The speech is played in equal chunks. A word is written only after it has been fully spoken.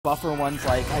buffer ones,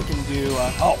 like I can do,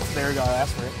 oh, there we go, I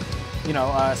asked for it. You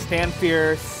know, stand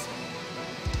fierce,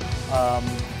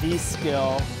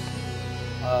 G.Skill,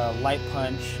 light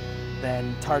punch,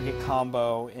 then target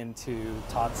combo into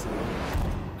Tatsu.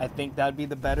 I think that'd be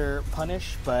the better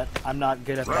punish, but I'm not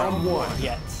good at Round that one.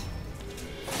 yet.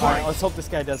 Alright, let's hope this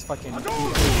guy does fucking.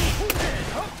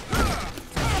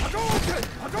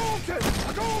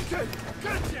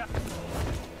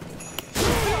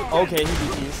 Okay, he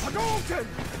beat these.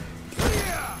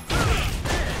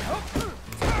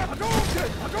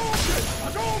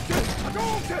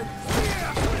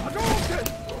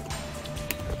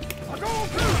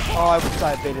 Oh, I wish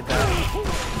I baited that.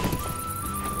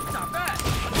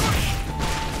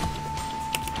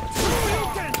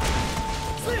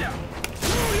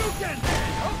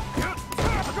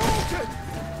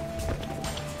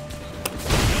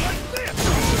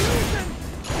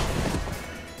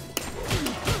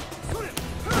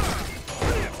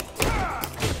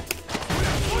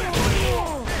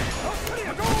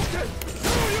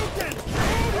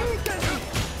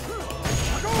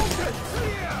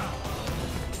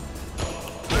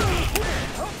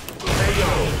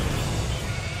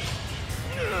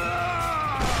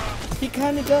 He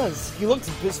kind of does.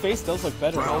 His face does look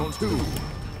better. Round two.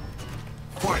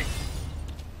 Fight.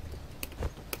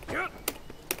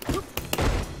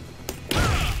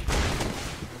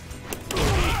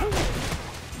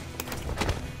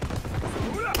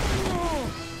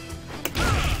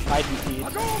 I defeat.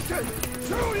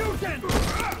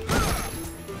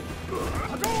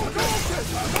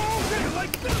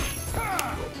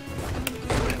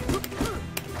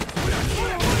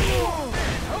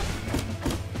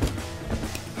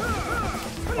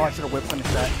 Oh, I should have whip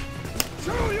punished that.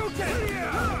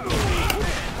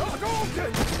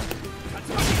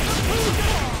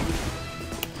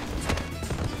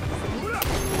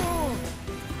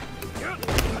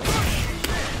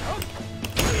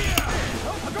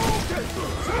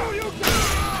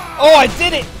 Oh, I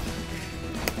did it!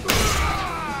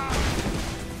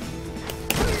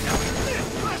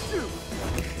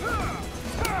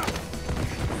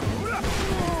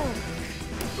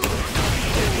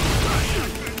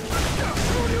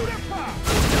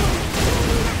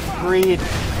 Breed.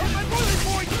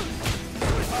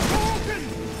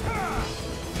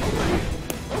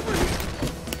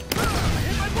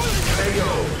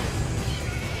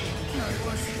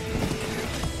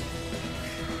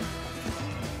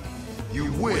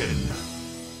 You win.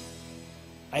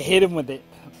 I hit him with it.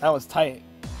 That was tight.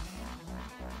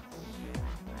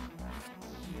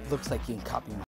 Looks like you can copy me.